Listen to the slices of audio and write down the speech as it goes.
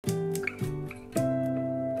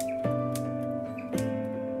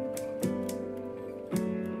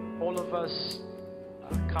us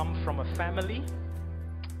come from a family,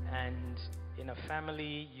 and in a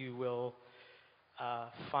family you will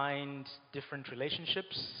find different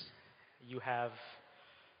relationships. You have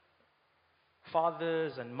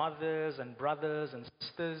fathers and mothers and brothers and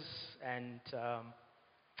sisters, and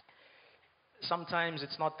sometimes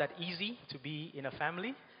it's not that easy to be in a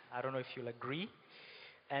family. I don't know if you'll agree.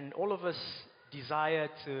 And all of us desire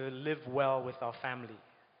to live well with our family.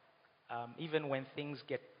 Even when things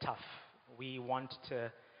get tough, we want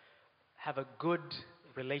to have a good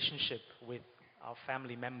relationship with our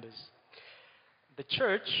family members. The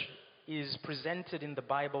church is presented in the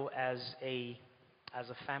Bible as a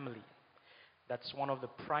family. That's one of the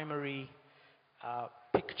primary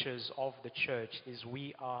pictures of the church, is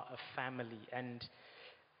we are a family. And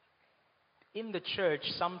in the church,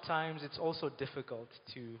 sometimes it's also difficult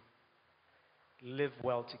to live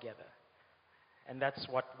well together. And that's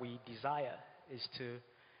what we desire, is to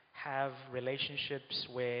have relationships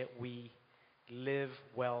where we live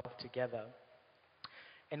well together.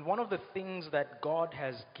 And one of the things that God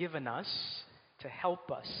has given us to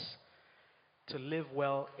help us to live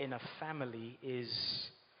well in a family is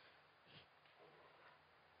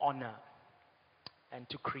honor, and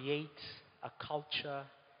to create a culture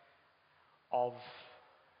of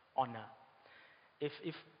honor.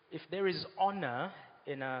 If there is honor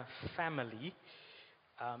in a family,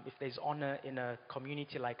 if there's honor in a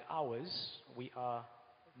community like ours, we are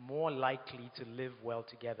more likely to live well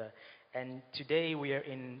together. And today we are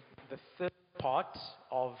in the third part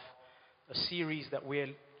of a series that we're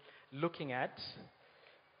looking at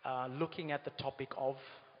the topic of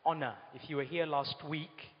honor. If you were here last week,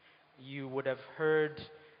 you would have heard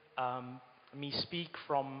me speak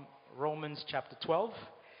from Romans chapter 12,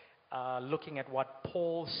 looking at what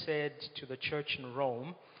Paul said to the church in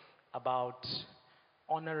Rome about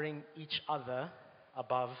honoring each other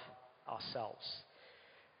above ourselves.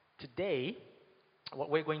 Today, what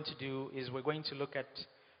we're going to do is we're going to look at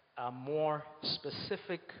more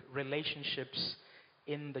specific relationships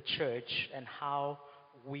in the church and how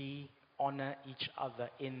we honor each other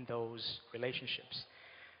in those relationships.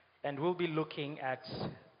 And we'll be looking at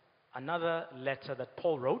another letter that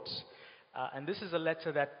Paul wrote. And this is a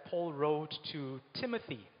letter that Paul wrote to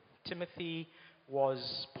Timothy. Timothy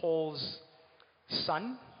was Paul's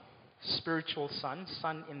son, spiritual son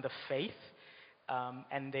in the faith.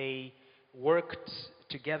 And they worked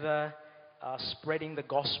together, spreading the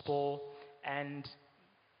gospel. And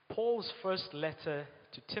Paul's first letter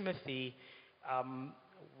to Timothy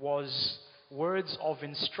was words of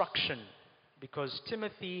instruction, because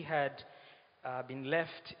Timothy had been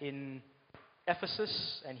left in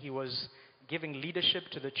Ephesus, and he was giving leadership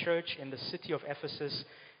to the church in the city of Ephesus.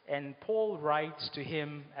 And Paul writes to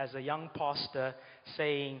him as a young pastor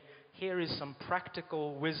saying, here is some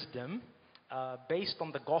practical wisdom based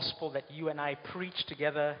on the gospel that you and I preach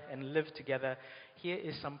together and live together. Here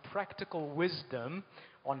is some practical wisdom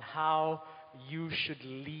on how you should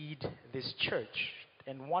lead this church.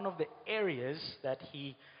 And one of the areas that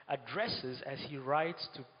he addresses as he writes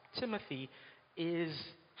to Timothy is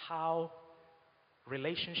how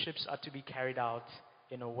relationships are to be carried out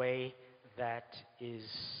in a way that is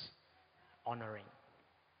honoring.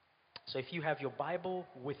 So if you have your Bible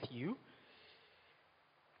with you,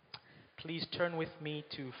 please turn with me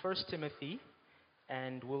to 1 Timothy,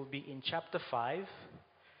 and we'll be in chapter 5.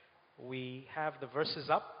 We have the verses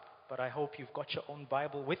up, but I hope you've got your own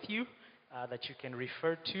Bible with you that you can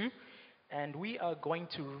refer to. And we are going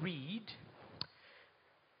to read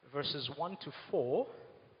verses 1 to 4,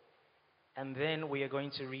 and then we are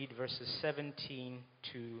going to read verses 17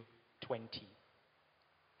 to 20.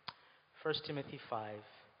 1 Timothy 5,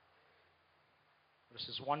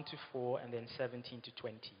 verses 1 to 4, and then 17 to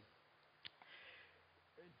 20.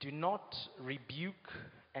 Do not rebuke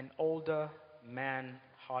an older man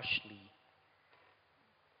harshly,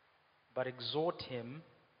 but exhort him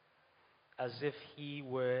as if he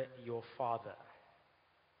were your father.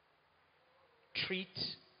 Treat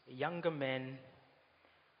younger men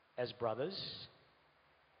as brothers,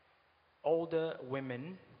 older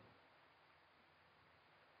women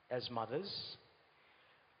as mothers,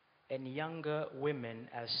 and younger women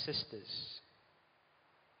as sisters,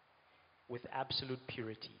 with absolute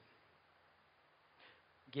purity.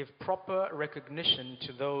 Give proper recognition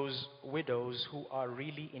to those widows who are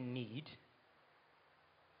really in need.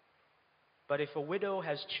 But if a widow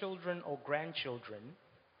has children or grandchildren,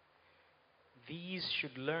 these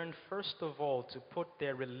should learn first of all to put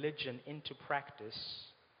their religion into practice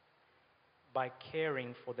by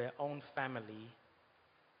caring for their own family,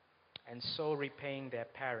 and so repaying their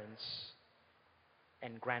parents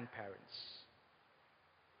and grandparents.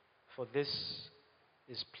 for this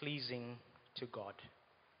is pleasing to God.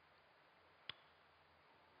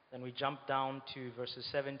 Then we jump down to verses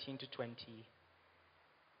 17 to 20.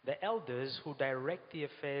 The elders who direct the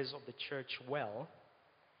affairs of the church well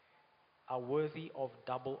are worthy of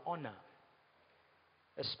double honor,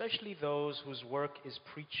 especially those whose work is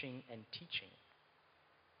preaching and teaching.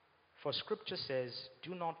 For Scripture says,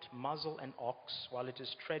 "Do not muzzle an ox while it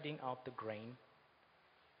is treading out the grain,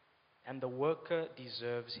 and the worker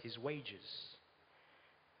deserves his wages.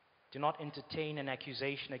 Do not entertain an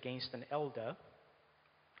accusation against an elder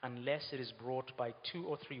unless it is brought by 2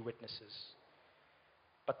 or 3 witnesses.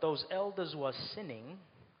 But those elders who are sinning,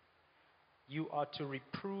 you are to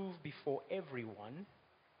reprove before everyone,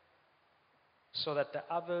 so that the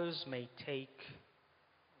others may take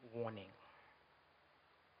warning."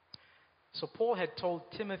 So Paul had told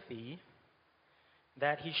Timothy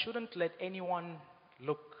that he shouldn't let anyone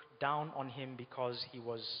look down on him because he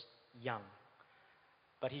was young,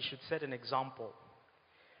 but he should set an example,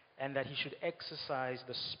 and that he should exercise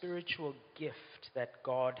the spiritual gift that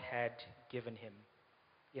God had given him.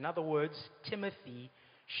 In other words, Timothy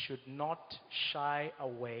should not shy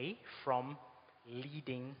away from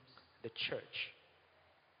leading the church.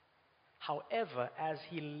 However, as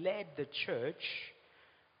he led the church,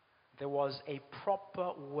 there was a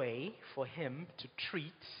proper way for him to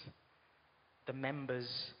treat the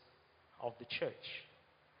members of the church.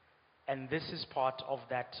 And this is part of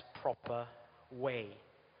that proper way.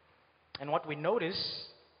 And what we notice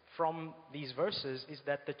from these verses is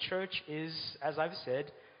that the church is, as I've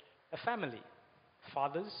said, a family.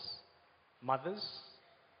 Fathers, mothers,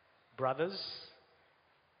 brothers,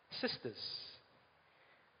 sisters.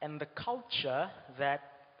 And the culture that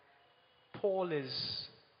Paul is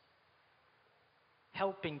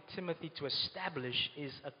helping Timothy to establish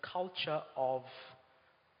is a culture of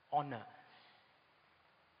honor.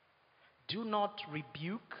 Do not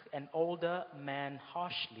rebuke an older man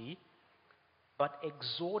harshly, but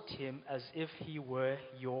exhort him as if he were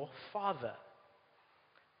your father.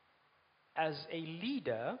 As a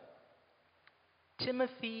leader,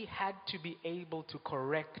 Timothy had to be able to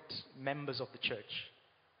correct members of the church.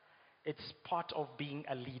 It's part of being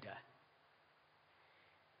a leader.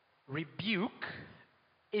 Rebuke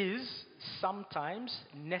is sometimes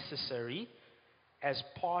necessary as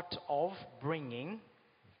part of bringing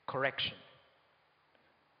correction.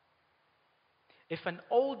 If an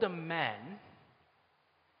older man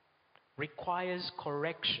requires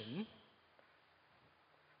correction,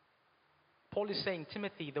 Paul is saying,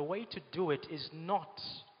 Timothy, the way to do it is not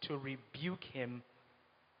to rebuke him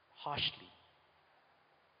harshly.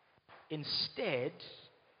 Instead,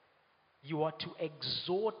 you are to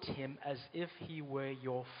exhort him as if he were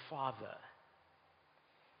your father.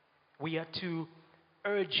 We are to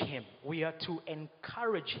urge him. We are to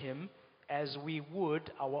encourage him as we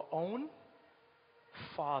would our own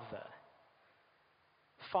father.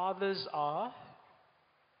 Fathers are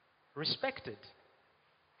respected.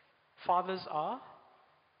 Fathers are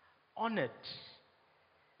honored.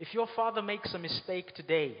 If your father makes a mistake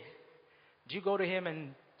today, do you go to him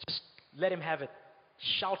and just let him have it?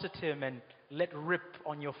 Shout at him and let rip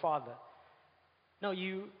on your father? No,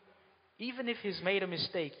 even if he's made a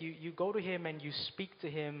mistake, you go to him and you speak to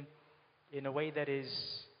him in a way that is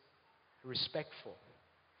respectful,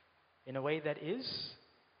 in a way that is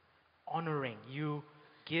honoring. You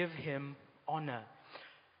give him honor.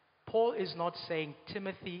 Paul is not saying,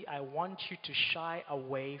 Timothy, I want you to shy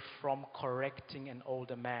away from correcting an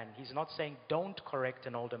older man. He's not saying don't correct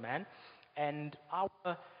an older man. And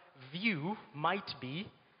our view might be,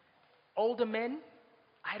 older men,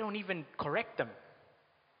 I don't even correct them.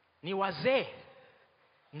 Ni wazee.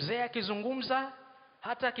 Mzee akizungumza,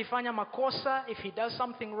 hata akifanya makosa, if he does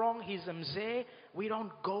something wrong, he's a mzee. We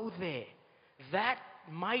don't go there. That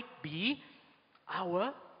might be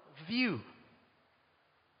our view.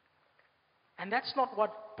 And that's not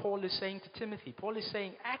what Paul is saying to Timothy. Paul is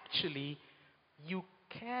saying, actually, you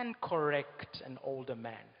can correct an older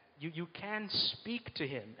man. You can speak to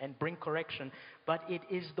him and bring correction, but it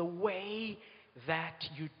is the way that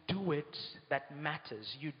you do it that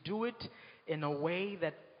matters. You do it in a way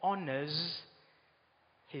that honors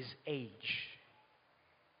his age.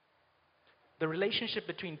 The relationship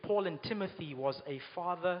between Paul and Timothy was a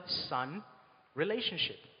father-son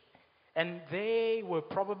relationship. And there were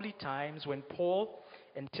probably times when Paul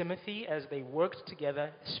and Timothy, as they worked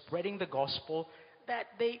together, spreading the gospel, that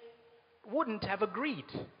they wouldn't have agreed.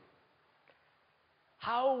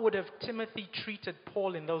 How would have Timothy treated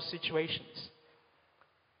Paul in those situations?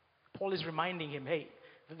 Paul is reminding him, hey,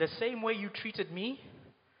 the same way you treated me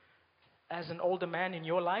as an older man in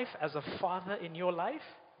your life, as a father in your life,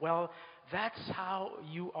 Well, that's how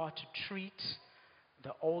you are to treat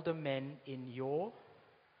the older men in your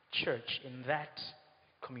church, in that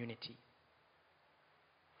community.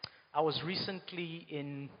 I was recently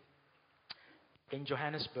in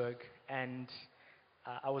Johannesburg, and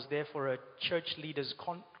I was there for a church leaders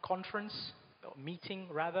conference, or meeting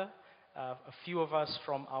rather. A few of us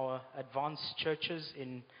from our Advance churches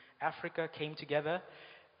in Africa came together.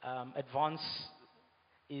 Advance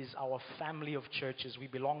is our family of churches. We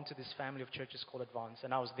belong to this family of churches called Advance.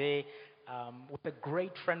 And I was there with a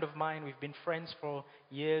great friend of mine. We've been friends for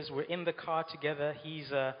years. We're in the car together. He's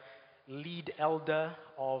a lead elder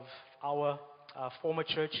of our former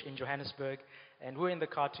church in Johannesburg. And we're in the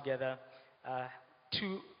car together.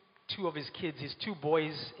 Two of his kids, his two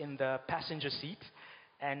boys in the passenger seat.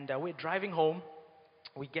 And we're driving home.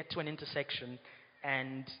 We get to an intersection.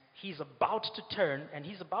 And he's about to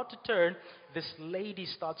turn. This lady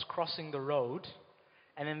starts crossing the road.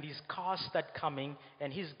 And then these cars start coming.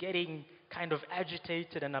 And he's getting kind of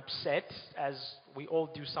agitated and upset, as we all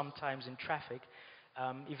do sometimes in traffic.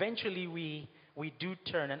 Eventually, we do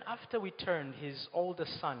turn. And after we turn, his older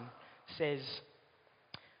son says,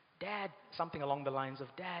 "Dad," something along the lines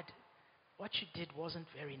of, "Dad, what you did wasn't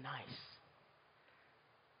very nice."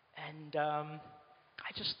 And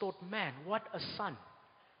I just thought, man, what a son.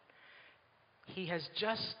 He has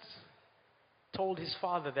just told his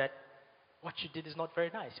father that what you did is not very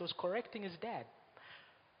nice. He was correcting his dad.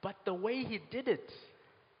 But the way he did it,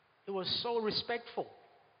 it was so respectful.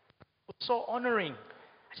 It was so honoring.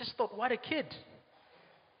 I just thought, what a kid.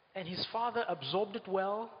 And his father absorbed it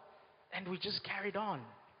well, and we just carried on.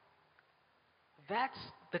 That's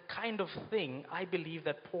the kind of thing I believe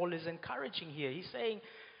that Paul is encouraging here. He's saying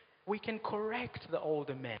we can correct the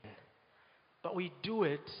older men, but we do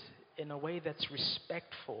it in a way that's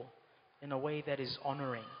respectful, in a way that is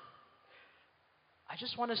honoring. I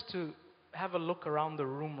just want us to have a look around the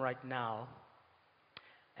room right now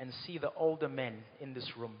and see the older men in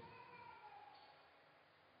this room.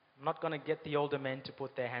 I'm not going to get the older men to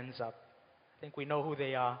put their hands up. I think we know who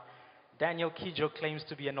they are. Daniel Kijo claims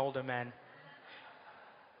to be an older man.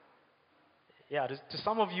 Yeah, to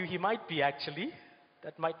some of you, he might be actually.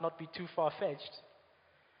 That might not be too far-fetched.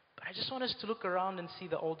 But I just want us to look around and see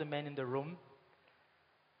the older men in the room.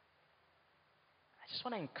 I just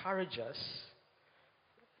want to encourage us,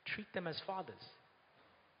 treat them as fathers.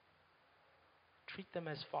 Treat them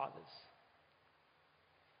as fathers.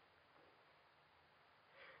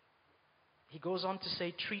 He goes on to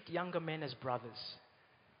say, treat younger men as brothers.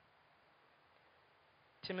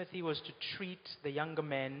 Timothy was to treat the younger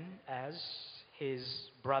men as his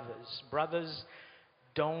brothers. Brothers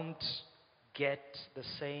don't get the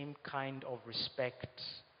same kind of respect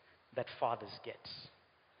that fathers get.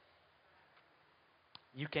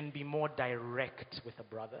 You can be more direct with a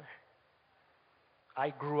brother. I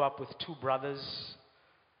grew up with two brothers.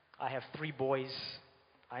 I have 3 boys.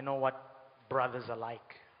 I know what brothers are like.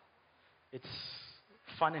 It's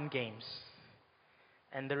fun and games.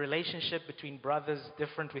 And the relationship between brothers is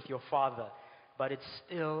different with your father, but it's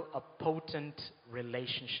still a potent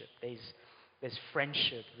relationship. There's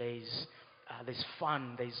friendship, there's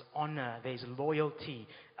fun, there's honor, there's loyalty,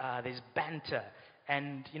 there's banter.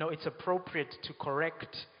 And, it's appropriate to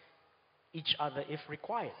correct each other if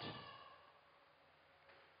required.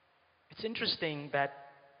 It's interesting that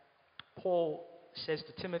Paul says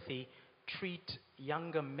to Timothy, treat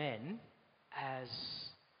younger men as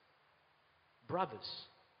brothers.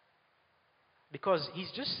 Because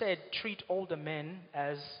he's just said, treat older men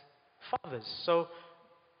as fathers. So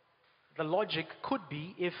the logic could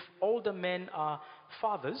be, if older men are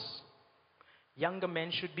fathers, younger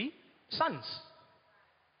men should be sons.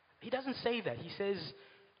 He doesn't say that. He says,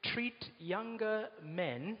 treat younger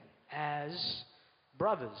men as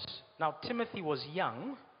brothers. Now, Timothy was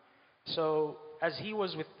young, so as he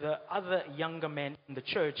was with the other younger men in the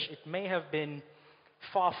church, it may have been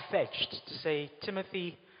far-fetched to say,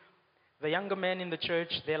 Timothy, the younger men in the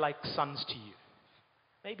church, they're like sons to you.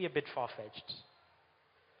 Maybe a bit far-fetched.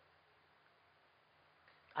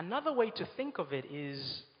 Another way to think of it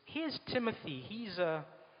is, here's Timothy. He's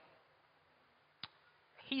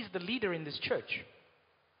the leader in this church.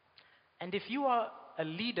 And if you are a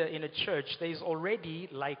leader in a church, there's already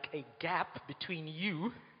like a gap between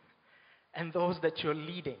you and those that you're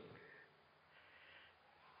leading.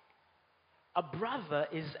 A brother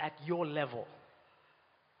is at your level.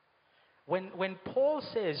 When Paul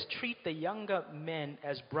says treat the younger men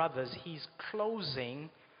as brothers, he's closing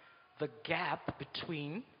the gap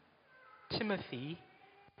between Timothy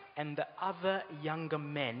and the other younger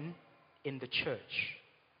men in the church.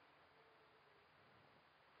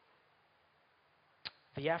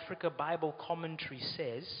 The Africa Bible Commentary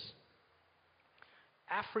says,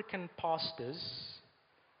 African pastors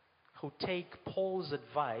who take Paul's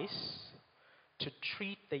advice to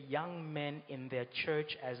treat the young men in their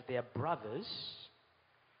church as their brothers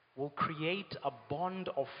will create a bond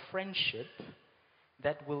of friendship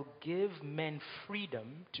that will give men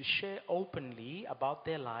freedom to share openly about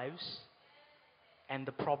their lives and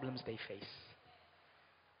the problems they face.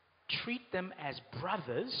 Treat them as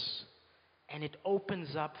brothers, and it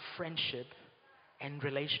opens up friendship and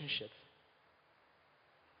relationship.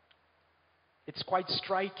 It's quite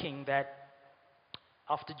striking that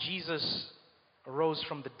after Jesus rose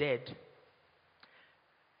from the dead,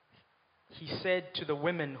 he said to the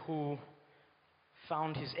women who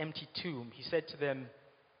found his empty tomb, he said to them,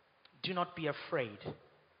 "Do not be afraid.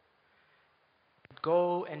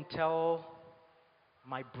 Go and tell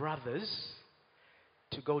my brothers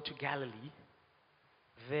to go to Galilee.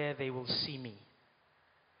 There they will see me."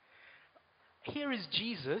 Here is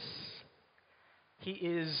Jesus. He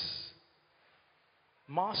is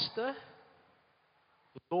Master,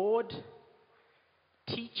 Lord,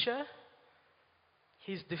 Teacher.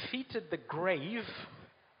 He's defeated the grave,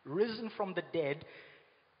 risen from the dead.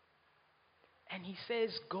 And he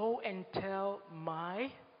says, "Go and tell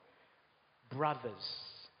my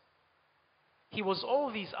brothers." He was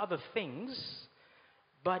all these other things,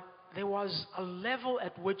 but there was a level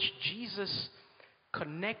at which Jesus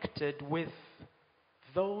connected with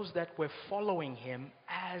those that were following him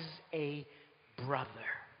as a brother,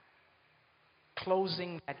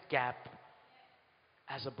 closing that gap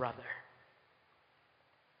as a brother.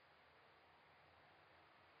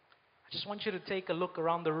 I just want you to take a look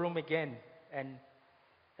around the room again and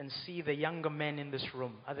see the younger men in this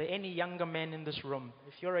room. Are there any younger men in this room?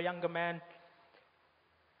 If you're a younger man,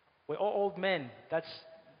 we're all old men.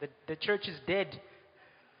 The church is dead.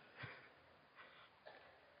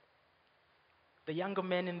 The younger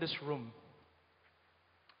men in this room,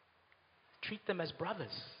 treat them as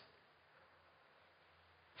brothers.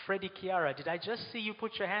 Freddie Kiara, did I just see you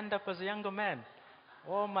put your hand up as a younger man?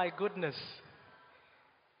 Oh my goodness.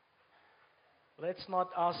 Let's not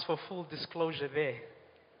ask for full disclosure there.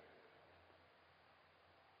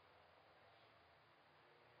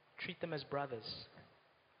 Treat them as brothers.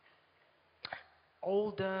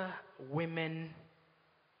 Older women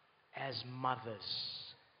as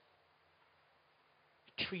mothers.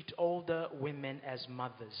 Treat older women as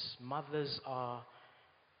mothers. Mothers are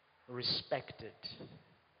respected.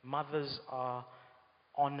 Mothers are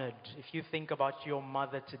honored. If you think about your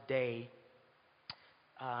mother today,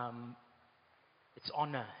 it's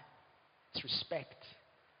honor, it's respect.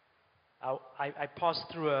 I passed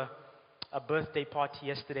through a birthday party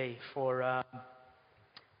yesterday for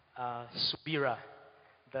Subira,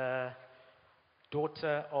 the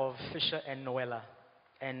daughter of Fisher and Noella.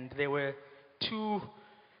 And there were two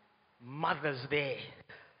mothers there,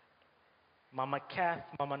 Mama Kath,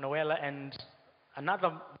 Mama Noella, and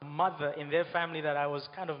another mother in their family that I was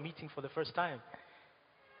kind of meeting for the first time.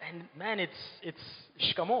 And man, it's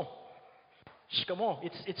shikamo. Shikamo.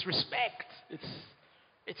 It's respect.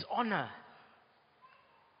 It's honor.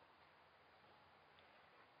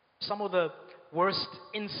 Some of the worst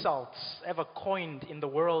insults ever coined in the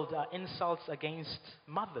world are insults against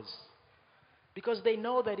mothers. Because they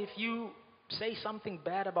know that if you say something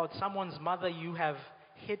bad about someone's mother, you have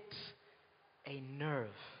hit a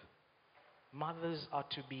nerve. Mothers are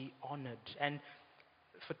to be honored. And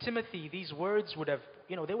for Timothy, these words would have,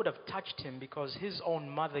 they would have touched him because his own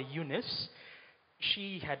mother, Eunice,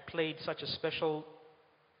 she had played such a special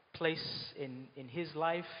place in his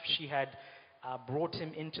life. She had brought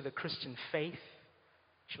him into the Christian faith.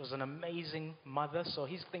 She was an amazing mother. So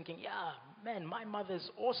he's thinking, yeah, man, my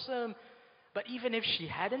mother's awesome. But even if she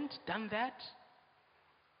hadn't done that,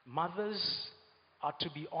 mothers are to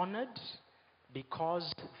be honored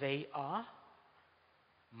because they are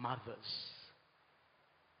mothers.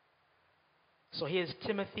 So here's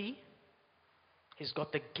Timothy. He's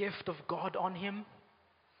got the gift of God on him.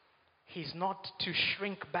 He's not to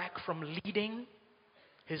shrink back from leading.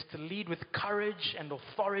 He's to lead with courage and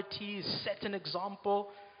authority, set an example.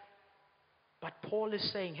 But Paul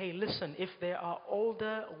is saying, hey, listen, if there are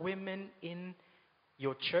older women in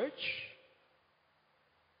your church,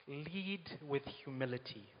 lead with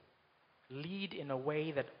humility. Lead in a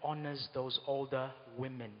way that honors those older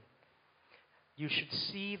women. You should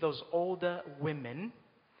see those older women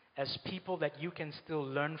as people that you can still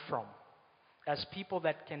learn from, as people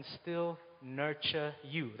that can still nurture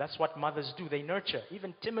you. That's what mothers do. They nurture.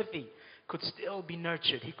 Even Timothy could still be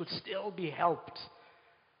nurtured. He could still be helped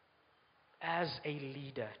as a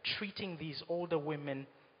leader, treating these older women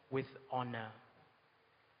with honor.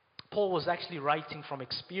 Paul was actually writing from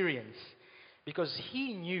experience because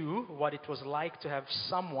he knew what it was like to have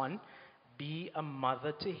someone be a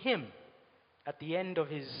mother to him. At the end of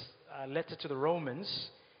his letter to the Romans,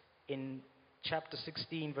 in chapter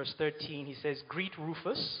 16, verse 13, he says, "Greet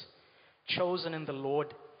Rufus, chosen in the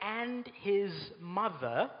Lord, and his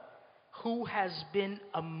mother, who has been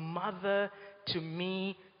a mother to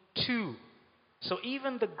me too." So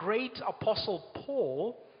even the great apostle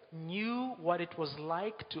Paul knew what it was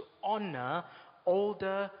like to honor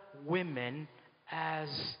older women as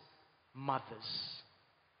mothers.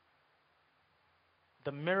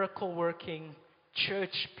 The miracle working,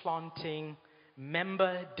 church planting,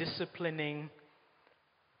 member disciplining,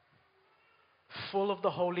 full of the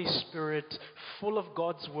Holy Spirit, full of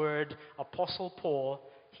God's word, Apostle Paul,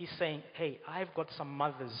 he's saying, hey, I've got some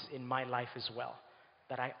mothers in my life as well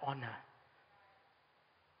that I honor.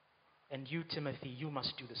 And you, Timothy, you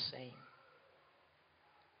must do the same.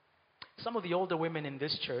 Some of the older women in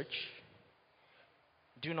this church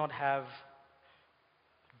do not have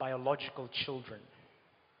biological children,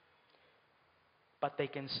 but they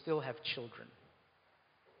can still have children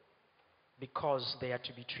because they are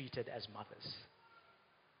to be treated as mothers.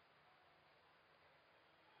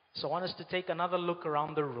 So I want us to take another look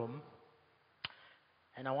around the room,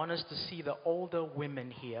 and I want us to see the older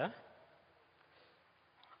women here.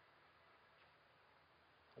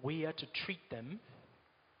 We are to treat them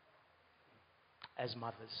as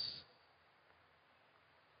mothers.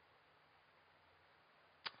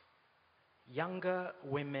 Younger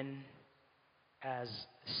women as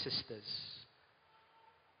sisters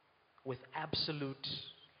with absolute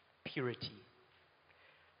purity.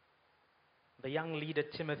 The young leader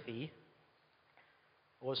Timothy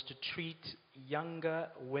was to treat younger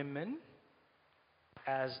women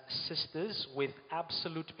as sisters with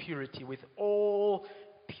absolute purity, with all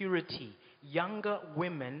purity. Younger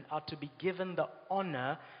women are to be given the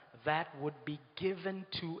honor that would be given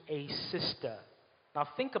to a sister. Now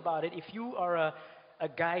think about it. If you are a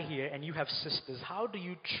guy here and you have sisters, how do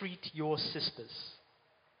you treat your sisters?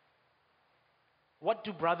 What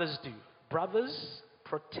do brothers do? Brothers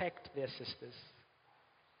protect their sisters.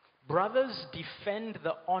 Brothers defend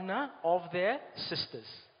the honor of their sisters.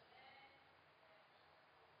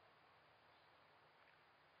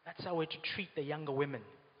 That's how we're to treat the younger women.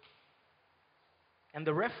 And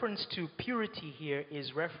the reference to purity here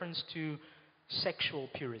is reference to sexual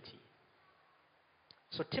purity.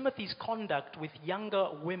 So Timothy's conduct with younger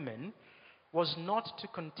women was not to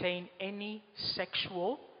contain any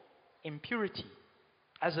sexual impurity.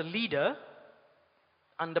 As a leader,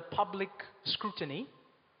 under public scrutiny,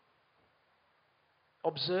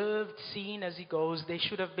 observed, seen as he goes, there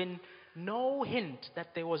should have been no hint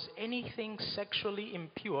that there was anything sexually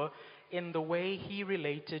impure in the way he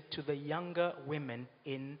related to the younger women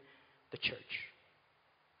in the church.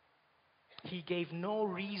 He gave no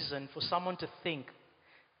reason for someone to think,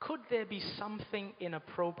 could there be something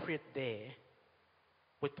inappropriate there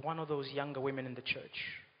with one of those younger women in the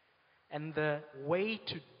church? And the way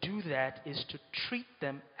to do that is to treat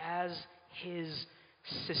them as his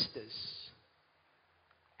sisters.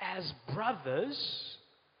 As brothers,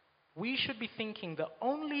 we should be thinking the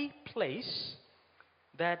only place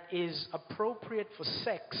that is appropriate for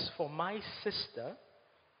sex for my sister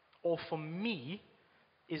or for me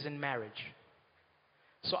is in marriage.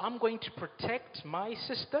 So I'm going to protect my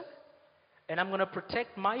sister and I'm going to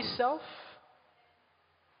protect myself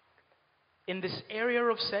in this area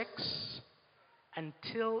of sex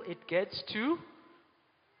until it gets to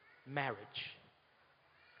marriage.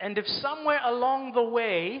 And if somewhere along the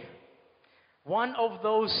way one of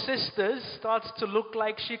those sisters starts to look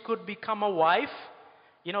like she could become a wife,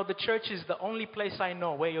 you know, the church is the only place I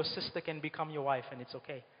know where your sister can become your wife and it's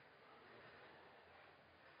okay.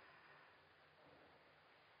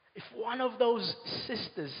 If one of those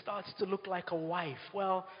sisters starts to look like a wife,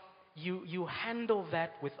 well, you handle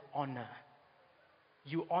that with honor.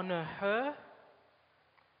 You honor her,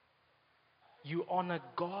 you honor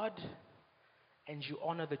God, and you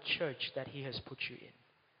honor the church that he has put you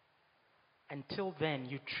in. Until then,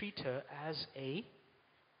 you treat her as a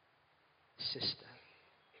sister.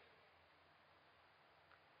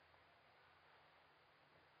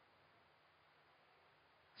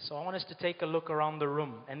 So I want us to take a look around the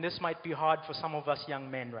room, and this might be hard for some of us young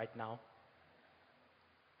men right now.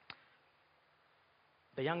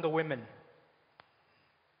 The younger women,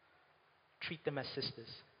 treat them as sisters.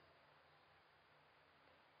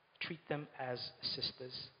 Treat them as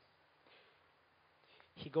sisters.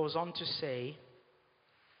 He goes on to say,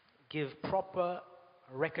 give proper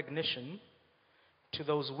recognition to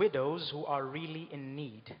those widows who are really in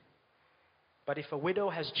need. But if a widow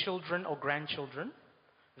has children or grandchildren,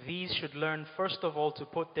 these should learn first of all to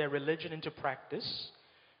put their religion into practice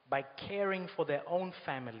by caring for their own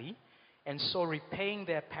family and so repaying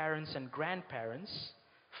their parents and grandparents,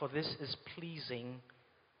 for this is pleasing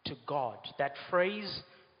to God. That phrase,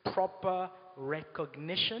 proper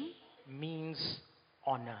recognition, means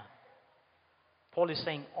honor. Paul is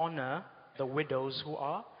saying honor the widows who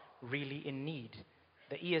are really in need.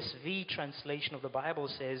 The ESV translation of the Bible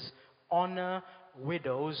says, honor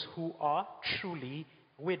widows who are truly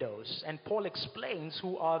widows. And Paul explains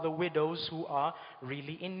who are the widows who are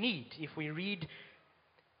really in need. If we read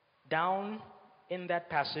down in that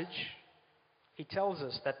passage, he tells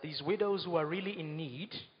us that these widows who are really in need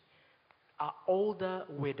are older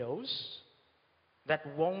widows that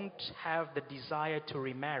won't have the desire to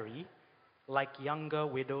remarry like younger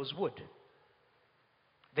widows would.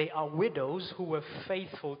 They are widows who were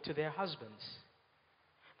faithful to their husbands.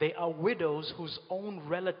 They are widows whose own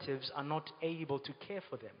relatives are not able to care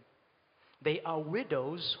for them. They are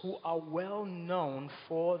widows who are well known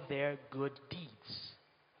for their good deeds.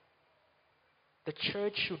 The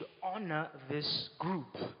church should honor this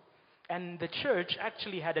group. And the church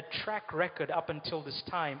actually had a track record up until this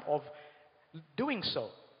time of doing so.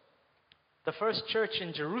 The first church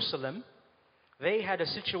in Jerusalem, they had a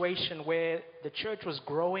situation where the church was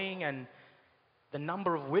growing and the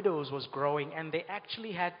number of widows was growing, and they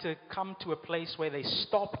actually had to come to a place where they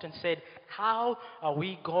stopped and said, how are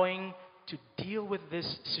we going to deal with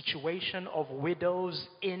this situation of widows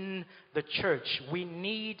in the church? We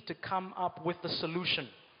need to come up with a solution.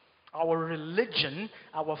 Our religion,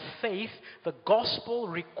 our faith, the gospel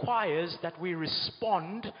requires that we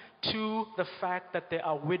respond to the fact that there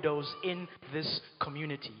are widows in this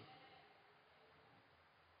community.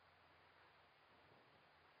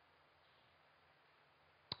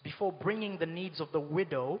 Before bringing the needs of the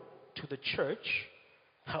widow to the church,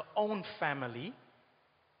 her own family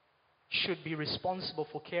should be responsible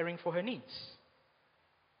for caring for her needs.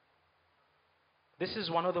 This is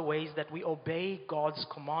one of the ways that we obey God's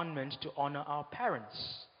commandment to honor our parents.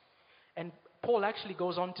 And Paul actually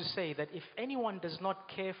goes on to say that if anyone does not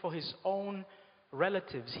care for his own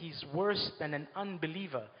relatives, he's worse than an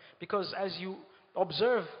unbeliever. Because as you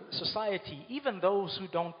observe society, even those who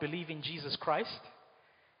don't believe in Jesus Christ,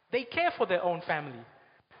 they care for their own family.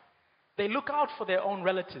 They look out for their own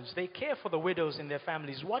relatives. They care for the widows in their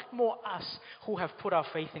families. What more us who have put our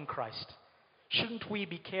faith in Christ? Shouldn't we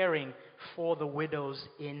be caring for the widows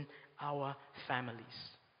in our families?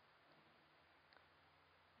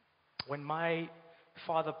 When my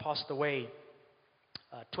father passed away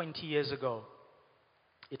 20 years ago,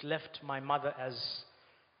 it left my mother as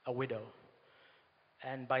a widow.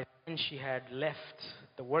 And by then she had left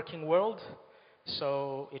the working world.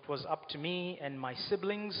 So it was up to me and my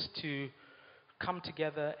siblings to come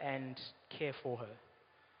together and care for her.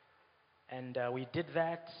 And we did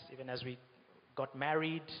that even as we got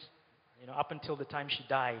married. Up until the time she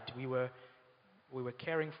died, we were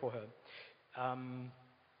caring for her.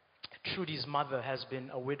 Trudy's mother has been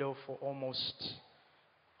a widow for almost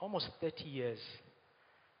 30 years.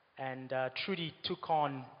 And Trudy took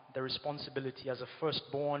on the responsibility as a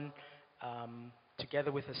firstborn,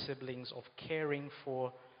 together with her siblings, of caring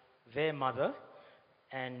for their mother.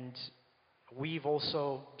 And we've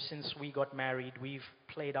also, since we got married, we've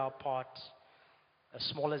played our part, as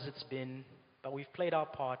small as it's been, but we've played our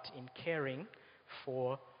part in caring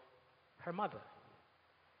for her mother.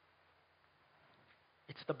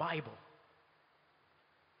 It's the Bible.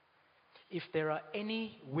 If there are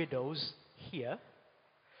any widows here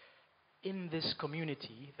in this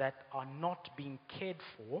community that are not being cared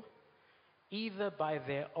for, either by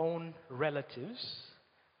their own relatives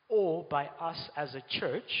or by us as a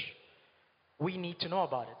church, we need to know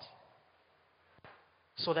about it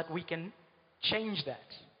so that we can change that,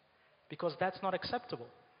 because that's not acceptable.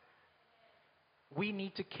 We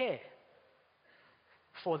need to care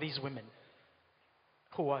for these women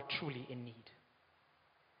who are truly in need.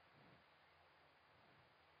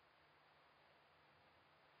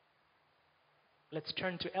 Let's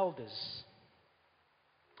turn to elders.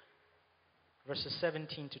 Verses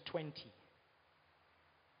 17 to 20.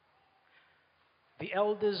 The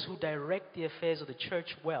elders who direct the affairs of the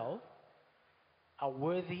church well are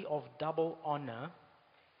worthy of double honor,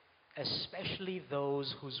 especially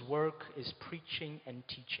those whose work is preaching and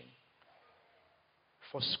teaching.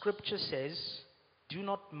 For Scripture says, do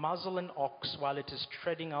not muzzle an ox while it is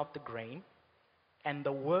treading out the grain, and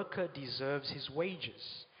the worker deserves his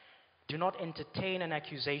wages. Do not entertain an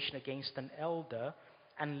accusation against an elder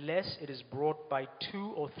unless it is brought by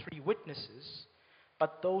 2 or 3 witnesses.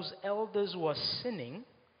 But those elders who are sinning,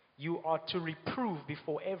 you are to reprove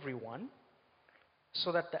before everyone,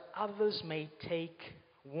 so that the others may take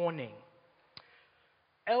warning.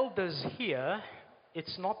 Elders here,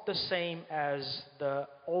 it's not the same as the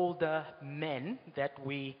older men that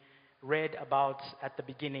we read about at the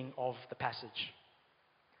beginning of the passage.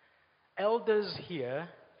 Elders here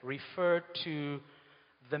refer to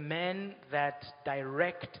the men that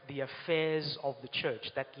direct the affairs of the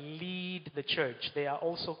church, that lead the church. They are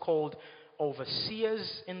also called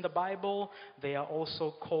overseers in the Bible. They are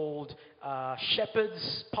also called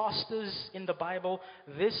shepherds, pastors in the Bible.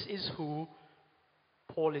 This is who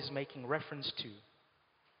Paul is making reference to.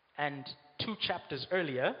 And 2 chapters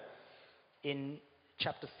earlier, in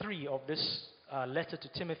chapter 3 of this letter to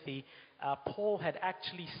Timothy, Paul had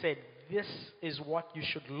actually said, this is what you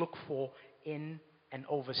should look for in an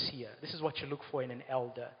overseer. This is what you look for in an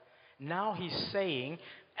elder. Now he's saying,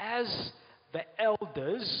 as the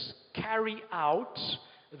elders carry out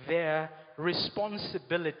their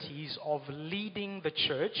responsibilities of leading the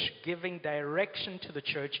church, giving direction to the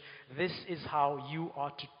church, this is how you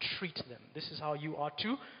are to treat them. This is how you are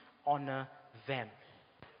to honor them.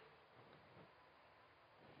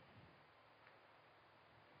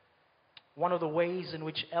 One of the ways in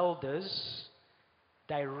which elders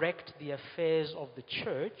direct the affairs of the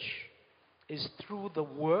church is through the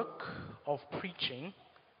work of preaching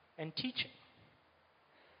and teaching.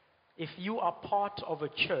 If you are part of a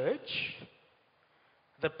church,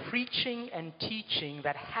 the preaching and teaching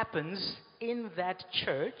that happens in that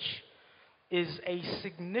church is a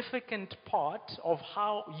significant part of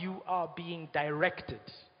how you are being directed.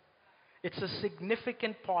 It's a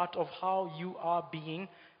significant part of how you are being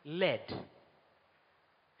led.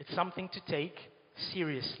 It's something to take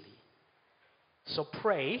seriously. So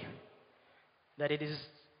pray that it is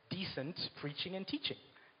decent preaching and teaching,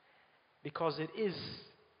 because it is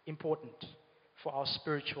important for our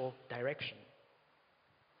spiritual direction.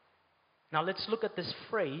 Now let's look at this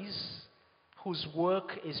phrase, whose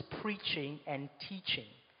work is preaching and teaching.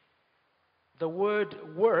 The word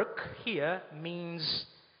work here means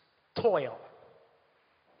toil.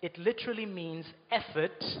 It literally means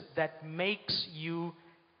effort that makes you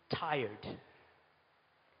tired.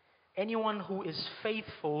 Anyone who is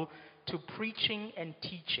faithful to preaching and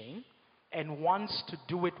teaching and wants to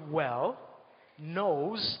do it well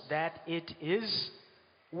knows that it is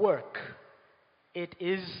work. It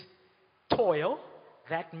is toil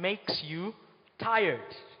that makes you tired.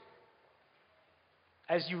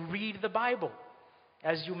 As you read the Bible,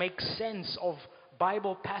 as you make sense of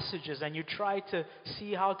Bible passages and you try to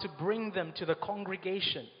see how to bring them to the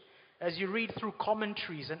congregation, as you read through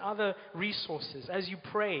commentaries and other resources, as you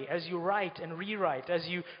pray, as you write and rewrite, as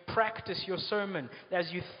you practice your sermon,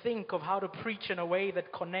 as you think of how to preach in a way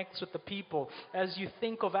that connects with the people, as you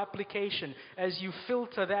think of application, as you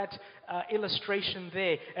filter that illustration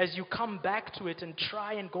there, as you come back to it and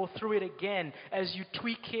try and go through it again, as you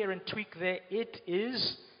tweak here and tweak there, it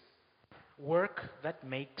is work that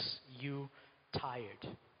makes you tired.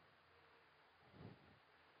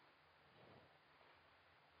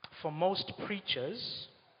 For most preachers,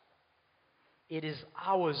 it is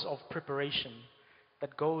hours of preparation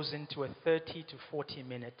that goes into a 30 to 40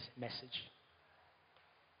 minute message.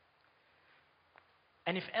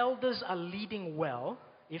 And if elders are leading well,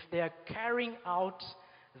 if they are carrying out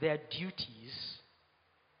their duties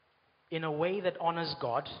in a way that honors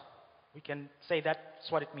God, we can say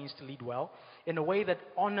that's what it means to lead well, in a way that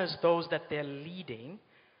honors those that they're leading,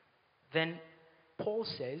 then Paul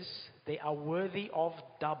says they are worthy of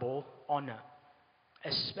double honor,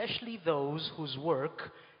 especially those whose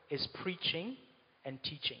work is preaching and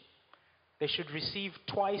teaching. They should receive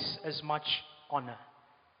twice as much honor.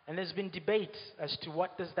 And there's been debate as to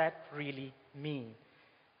what does that really mean.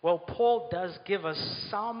 Well, Paul does give us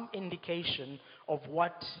some indication of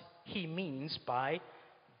what he means by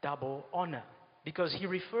double honor, because he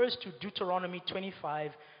refers to Deuteronomy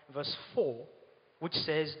 25 verse 4, which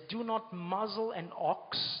says, "Do not muzzle an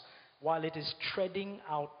ox while it is treading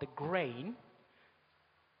out the grain."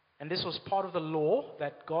 And this was part of the law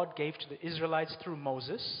that God gave to the Israelites through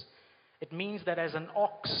Moses. It means that as an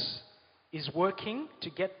ox is working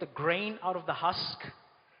to get the grain out of the husk,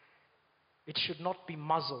 it should not be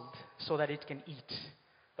muzzled so that it can eat.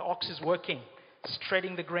 The ox is working, it's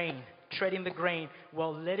treading the grain.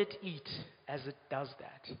 Well, let it eat as it does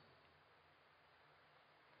that.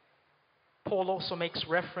 Paul also makes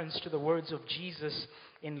reference to the words of Jesus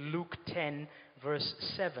in Luke 10 verse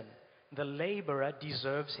 7. The laborer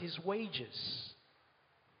deserves his wages.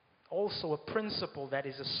 Also a principle that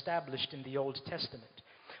is established in the Old Testament.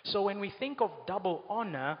 So when we think of double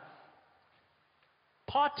honor,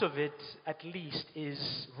 Part of it, at least,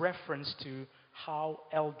 is reference to how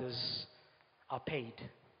elders are paid.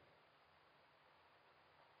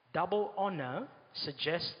 Double honor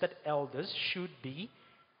suggests that elders should be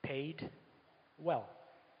paid well.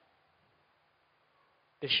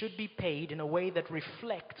 They should be paid in a way that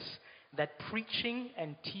reflects that preaching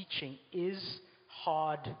and teaching is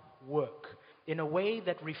hard work. In a way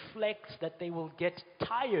that reflects that they will get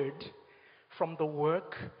tired from the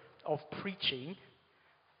work of preaching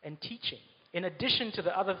and teaching, in addition to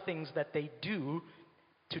the other things that they do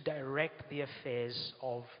to direct the affairs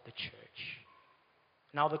of the church.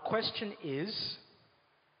 Now the question is,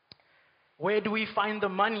 where do we find the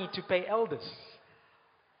money to pay elders?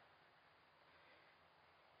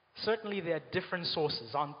 Certainly there are different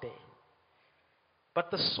sources, aren't there? But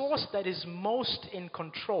the source that is most in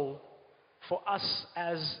control for us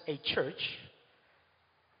as a church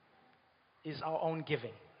is our own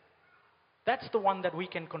giving. That's the one that we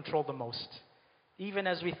can control the most, even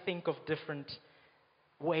as we think of different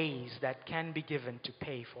ways that can be given to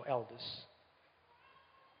pay for elders.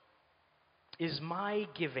 Is my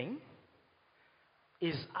giving,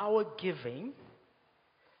 is our giving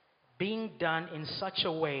being done in such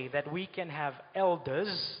a way that we can have elders,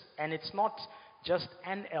 and it's not just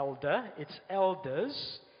an elder, it's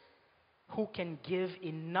elders who can give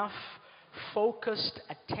enough focused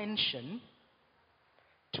attention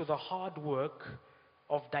to the hard work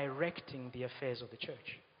of directing the affairs of the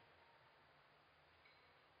church?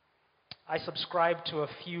 I subscribe to a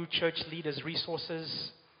few church leaders'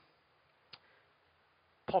 resources,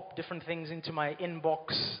 pop different things into my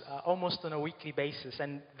inbox almost on a weekly basis.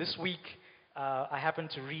 And this week, I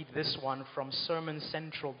happened to read this one from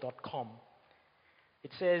sermoncentral.com.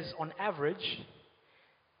 It says, on average,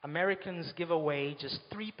 Americans give away just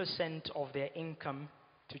 3% of their income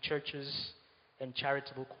to churches and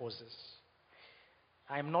charitable causes.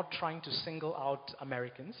 I am not trying to single out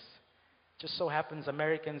Americans. Just so happens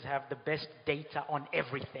Americans have the best data on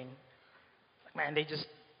everything. Man, they just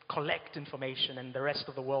collect information and the rest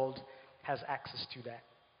of the world has access to that.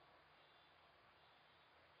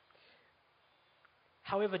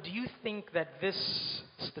 However, do you think that this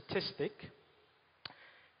statistic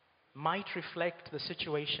might reflect the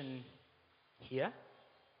situation here?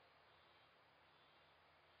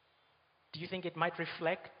 Do you think it might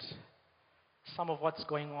reflect some of what's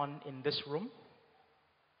going on in this room?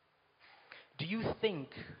 Do you think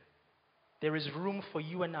there is room for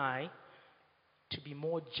you and I to be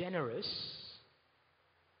more generous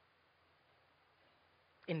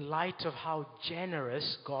in light of how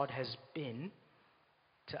generous God has been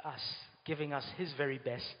to us, giving us His very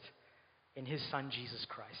best in His Son, Jesus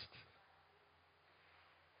Christ?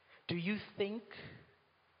 Do you think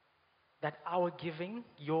that our giving,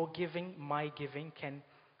 your giving, my giving can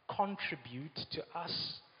contribute to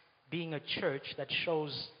us being a church that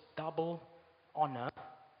shows double honor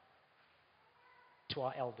to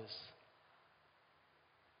our elders?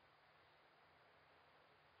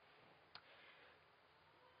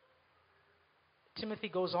 Timothy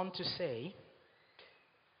goes on to say,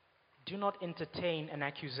 do not entertain an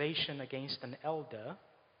accusation against an elder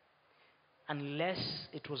unless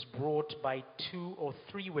it was brought by 2 or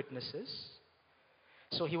 3 witnesses.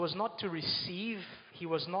 So he was not to receive, he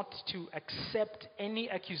was not to accept any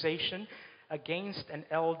accusation against an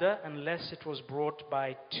elder unless it was brought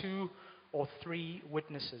by 2 or 3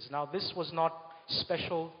 witnesses. Now, this was not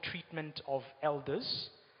special treatment of elders.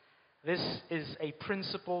 This is a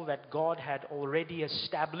principle that God had already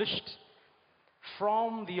established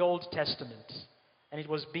from the Old Testament, and it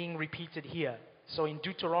was being repeated here. So in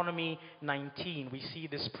Deuteronomy 19, we see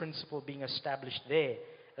this principle being established there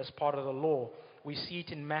as part of the law. We see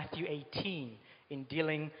it in Matthew 18 in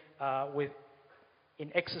dealing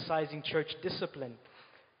in exercising church discipline.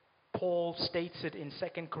 Paul states it in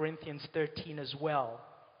 2 Corinthians 13 as well.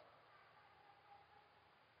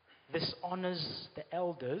 This honors the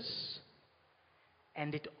elders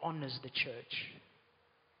and it honors the church.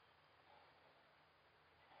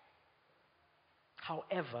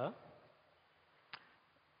 However,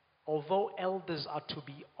 although elders are to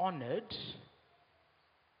be honored,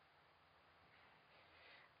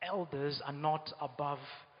 elders are not above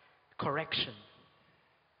correction.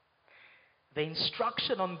 The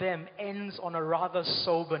instruction on them ends on a rather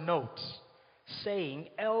sober note, saying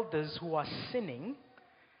elders who are sinning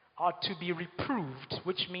are to be reproved,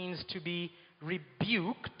 which means to be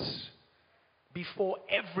rebuked before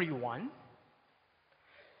everyone,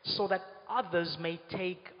 so that others may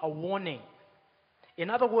take a warning. In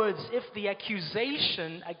other words, if the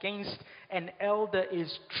accusation against an elder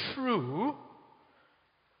is true,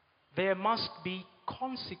 there must be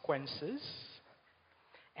consequences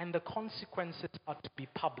and the consequences are to be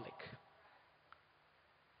public.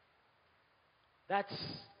 That's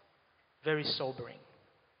very sobering.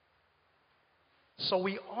 So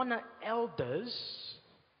we honor elders,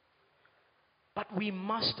 but we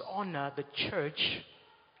must honor the church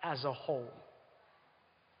as a whole.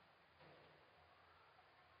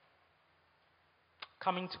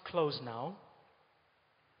 Coming to close now.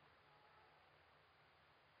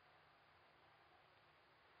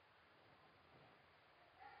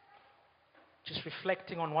 Just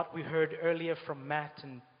reflecting on what we heard earlier from Matt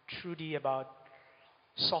and Trudy about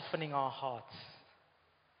softening our hearts.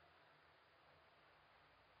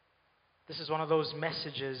 This is one of those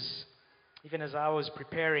messages, even as I was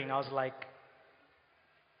preparing, I was like,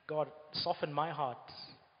 God, soften my heart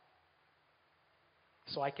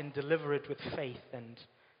so I can deliver it with faith and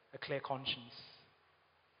a clear conscience.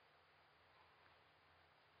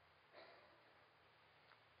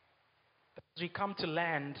 As we come to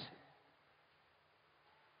land,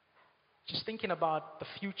 just thinking about the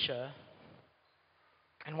future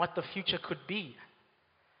and what the future could be.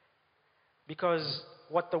 Because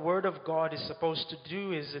what the Word of God is supposed to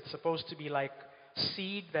do is it's supposed to be like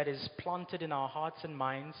seed that is planted in our hearts and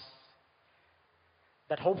minds,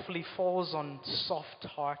 that hopefully falls on soft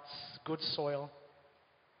hearts, good soil,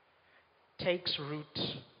 takes root,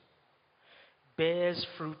 bears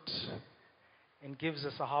fruit, and gives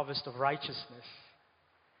us a harvest of righteousness.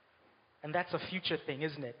 And that's a future thing,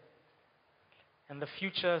 isn't it? And the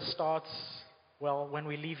future starts, well, when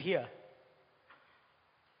we leave here.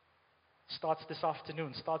 Starts this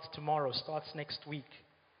afternoon, starts tomorrow, starts next week.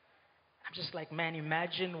 I'm just like, man,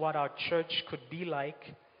 imagine what our church could be like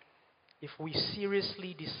if we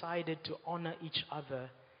seriously decided to honor each other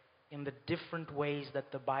in the different ways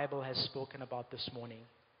that the Bible has spoken about this morning.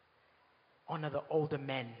 Honor the older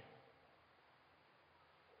men.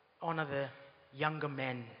 Honor the younger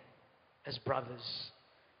men as brothers.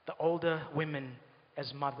 The older women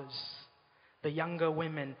as mothers. The younger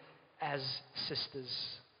women as sisters.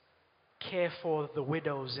 Care for the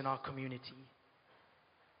widows in our community.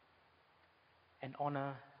 And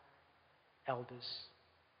honor elders.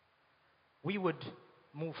 We would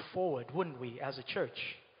move forward, wouldn't we, as a church,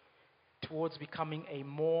 towards becoming a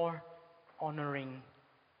more honoring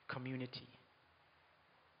community.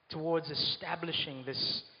 Towards establishing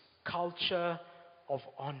this culture of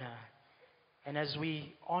honor. And as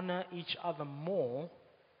we honor each other more,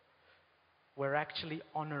 we're actually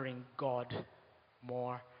honoring God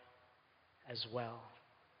more as well.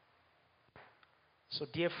 So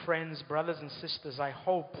dear friends, brothers and sisters, I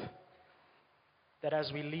hope that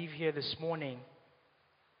as we leave here this morning,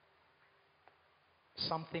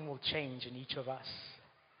 something will change in each of us.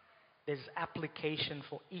 There's application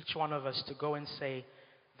for each one of us to go and say,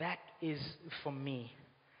 that is for me.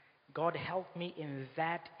 God, help me in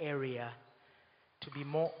that area to be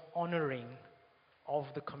more honoring of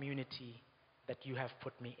the community that you have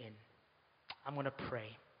put me in. I'm going to pray.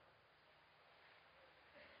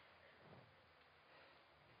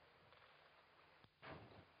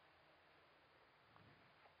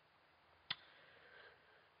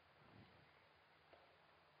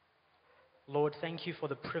 Lord, thank you for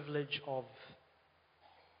the privilege of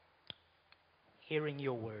hearing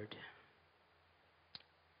your word.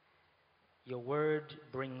 Your word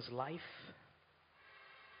brings life.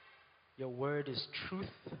 Your word is truth.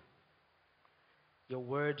 Your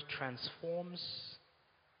word transforms.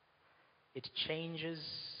 It changes.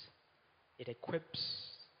 It equips.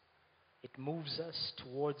 It moves us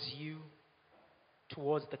towards you,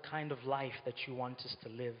 towards the kind of life that you want us to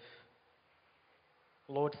live.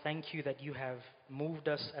 Lord, thank you that you have moved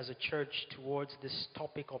us as a church towards this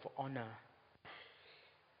topic of honor.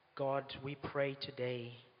 God, we pray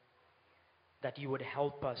today that you would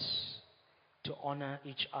help us to honor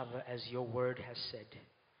each other as your word has said.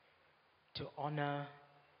 To honor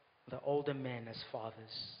the older men as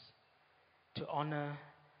fathers. To honor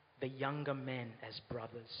the younger men as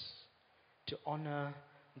brothers. To honor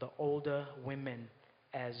the older women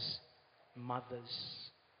as mothers.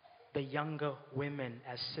 The younger women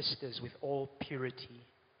as sisters with all purity.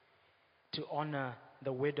 To honor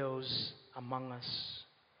the widows among us.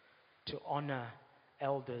 To honor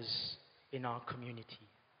elders in our community.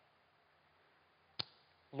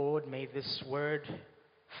 Lord, may this word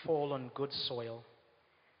fall on good soil.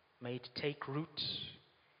 May it take root.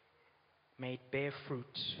 May it bear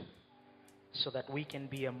fruit so that we can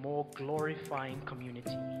be a more glorifying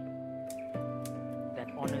community that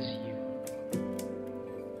honors you.